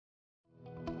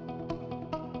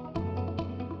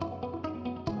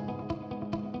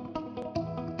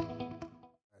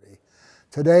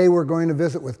Today we're going to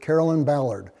visit with Carolyn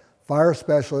Ballard, fire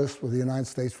specialist with the United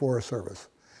States Forest Service.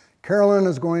 Carolyn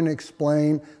is going to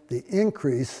explain the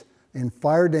increase in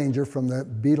fire danger from the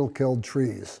beetle-killed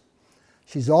trees.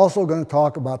 She's also going to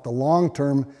talk about the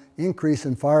long-term increase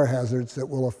in fire hazards that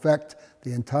will affect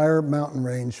the entire mountain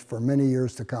range for many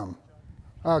years to come.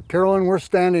 Carolyn, we're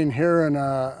standing here in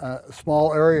a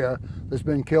small area that's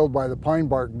been killed by the pine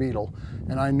bark beetle,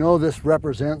 and I know this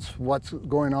represents what's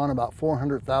going on about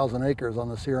 400,000 acres on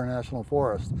the Sierra National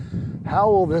Forest. How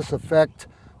will this affect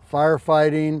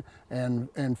firefighting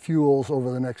and fuels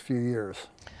over the next few years?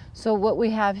 So what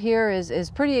we have here is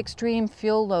pretty extreme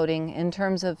fuel loading in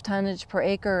terms of tonnage per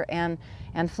acre and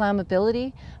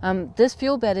flammability. This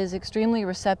fuel bed is extremely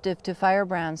receptive to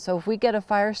firebrands. So if we get a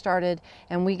fire started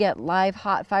and we get live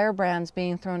hot firebrands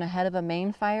being thrown ahead of a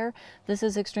main fire, this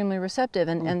is extremely receptive.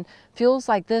 And fuels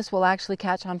like this will actually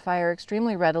catch on fire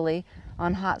extremely readily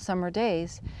on hot summer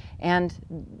days. And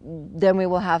then we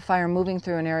will have fire moving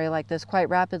through an area like this quite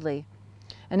rapidly.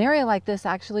 An area like this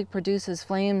actually produces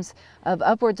flames of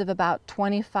upwards of about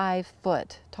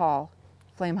 25-foot tall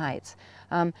flame heights.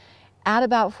 At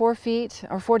about 4 feet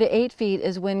or 4 to 8 feet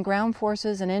is when ground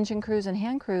forces and engine crews and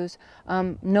hand crews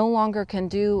no longer can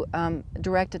do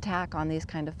direct attack on these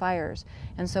kind of fires.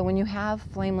 And so when you have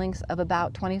flame lengths of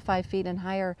about 25 feet and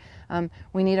higher,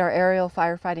 we need our aerial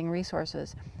firefighting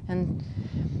resources. And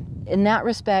in that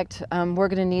respect, we're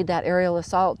going to need that aerial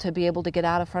assault to be able to get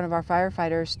out in front of our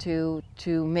firefighters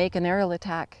to make an aerial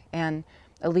attack and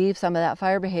alleviate some of that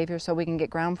fire behavior so we can get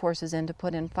ground forces in to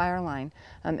put in fire line.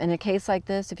 In a case like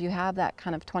this, if you have that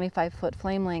kind of 25-foot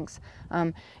flame lengths,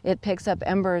 it picks up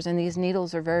embers, and these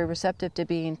needles are very receptive to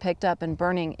being picked up and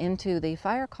burning into the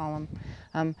fire column.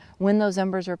 When those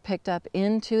embers are picked up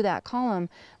into that column,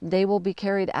 they will be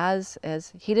carried as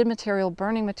heated material,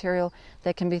 burning material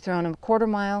that can be thrown a quarter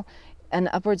mile and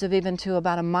upwards of even to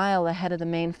about a mile ahead of the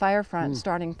main fire front,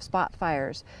 starting spot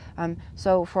fires.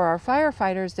 So for our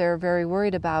firefighters, they're very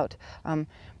worried about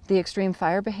the extreme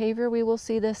fire behavior we will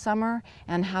see this summer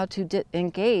and how to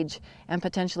engage and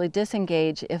potentially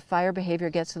disengage if fire behavior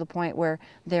gets to the point where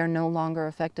they're no longer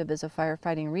effective as a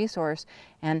firefighting resource.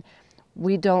 And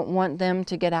we don't want them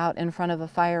to get out in front of a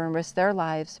fire and risk their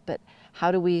lives, but how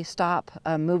do we stop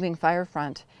a moving fire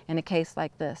front in a case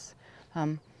like this?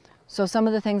 So some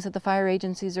of the things that the fire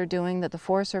agencies are doing, that the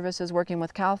Forest Service is working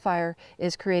with CAL FIRE,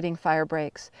 is creating fire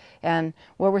breaks. And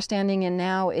where we're standing in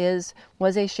now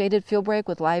was a shaded fuel break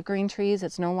with live green trees.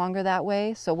 It's no longer that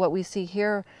way. So what we see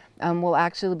here will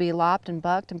actually be lopped and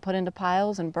bucked and put into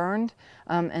piles and burned.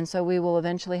 And so we will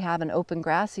eventually have an open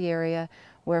grassy area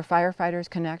where firefighters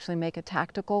can actually make a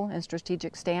tactical and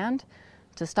strategic stand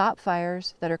to stop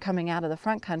fires that are coming out of the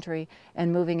front country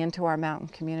and moving into our mountain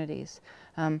communities.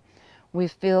 We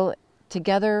feel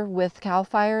together with CAL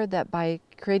FIRE that by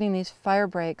creating these fire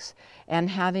breaks and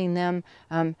having them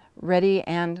ready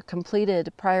and completed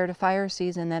prior to fire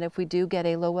season, that if we do get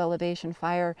a low elevation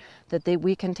fire, that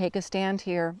we can take a stand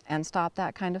here and stop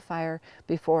that kind of fire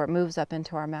before it moves up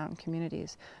into our mountain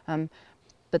communities.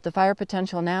 But the fire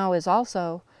potential now is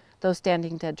also those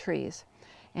standing dead trees.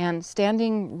 And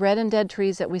standing red and dead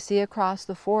trees that we see across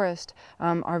the forest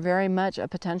are very much a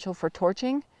potential for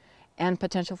torching and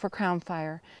potential for crown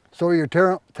fire. So what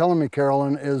you're telling me,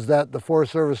 Carolyn, is that the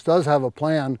Forest Service does have a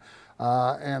plan,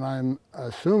 and I'm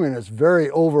assuming it's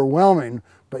very overwhelming,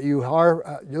 but you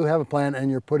do have a plan and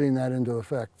you're putting that into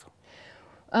effect.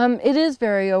 It is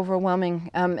very overwhelming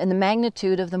in the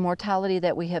magnitude of the mortality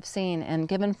that we have seen, and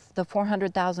given the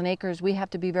 400,000 acres, we have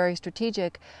to be very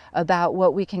strategic about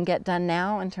what we can get done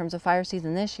now in terms of fire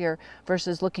season this year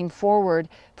versus looking forward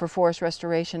for forest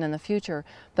restoration in the future.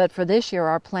 But for this year,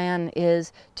 our plan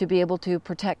is to be able to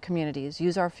protect communities,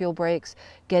 use our fuel breaks,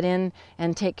 get in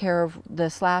and take care of the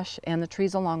slash and the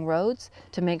trees along roads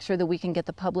to make sure that we can get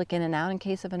the public in and out in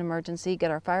case of an emergency,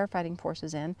 get our firefighting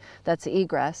forces in, that's the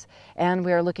egress, and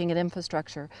we are looking at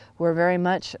infrastructure. We're very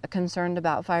much concerned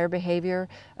about fire behavior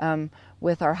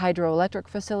with our hydroelectric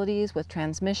facilities, with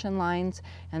transmission lines,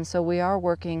 and so we are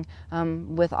working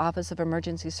with Office of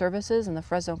Emergency Services and the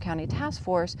Fresno County Task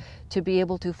Force to be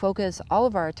able to focus all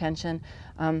of our attention,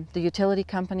 the utility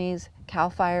companies,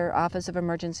 CAL FIRE, Office of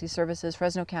Emergency Services,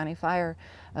 Fresno County Fire,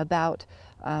 about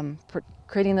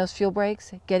creating those fuel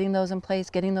breaks, getting those in place,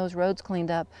 getting those roads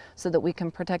cleaned up so that we can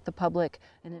protect the public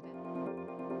in advance.